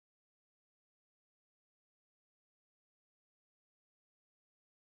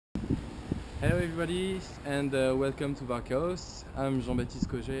Hello everybody and welcome to Varkaus. I'm Jean-Baptiste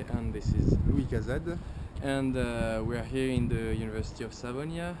Coget and this is Louis Cazade. and we are here in the University of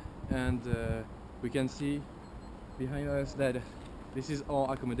Savonia and we can see behind us that this is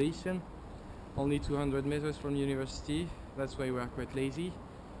our accommodation, only 200 meters from the university. That's why we are quite lazy.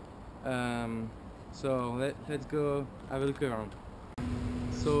 So let's go have a look around.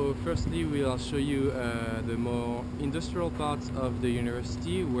 So firstly we'll show you the more industrial part of the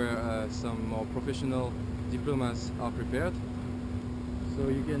university where some more professional diplomas are prepared. So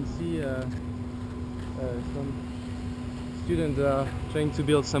you can see some students are trying to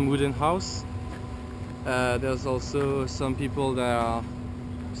build some wooden house. There's also some people that are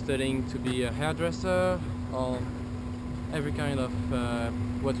studying to be a hairdresser or every kind of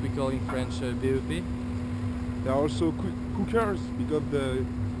what we call in French BEP. There are also cookers because the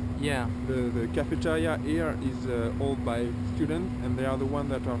cafeteria here is owned by students, and they are the ones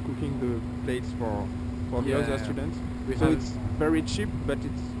that are cooking the plates for the other students. So it's very cheap, but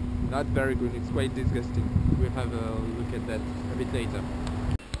it's not very good. It's quite disgusting. We'll have a look at that a bit later.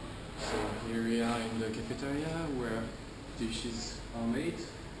 So here we are in the cafeteria where dishes are made.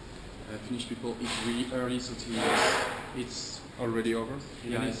 Finnish people eat really early, so it's Already over?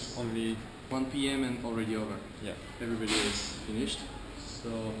 Yeah, it's only 1 p.m. and already over. Yeah. Everybody is finished. So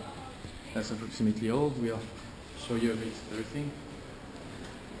that's approximately all. We'll show you a bit everything.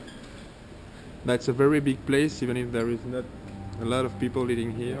 That's a very big place, even if there is not a lot of people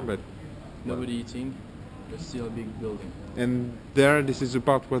eating here, but Nobody eating, but still a big building. and there, this is the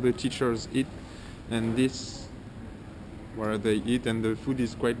part where the teachers eat, and this where they eat, and the food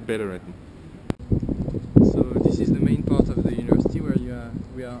is quite better, I think. So this is the main part of the university where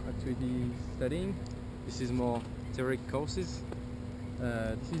we are actually studying. This is more theoretic courses.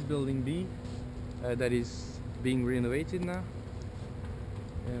 This is building B that is being renovated now.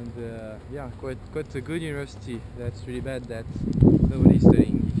 And yeah, quite a good university. That's really bad that nobody's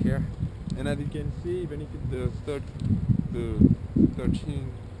studying here. And as you can see, even if it's the 13th,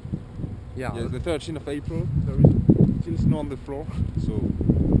 the 13th of April, there is still snow on the floor, so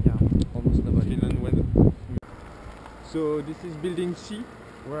yeah, almost nobody. Finland weather. So this is building C,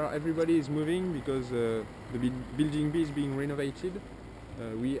 where everybody is moving because the building B is being renovated.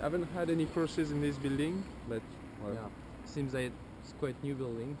 We haven't had any courses in this building, but well, Yeah, seems like it's quite new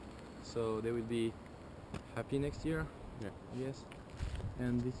building, so they will be happy next year. Yeah. Yes.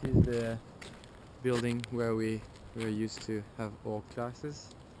 And this is the building where we used to have all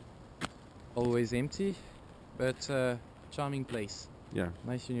classes. Always empty, but charming place. yeah.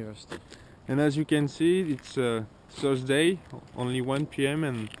 Nice university. And as you can see, it's Thursday, only 1 p.m.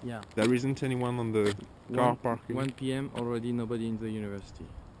 and Yeah. there isn't anyone on the car parking. 1 p.m. already nobody in the university.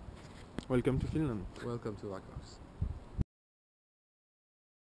 Welcome to Finland. Welcome to Varkaus.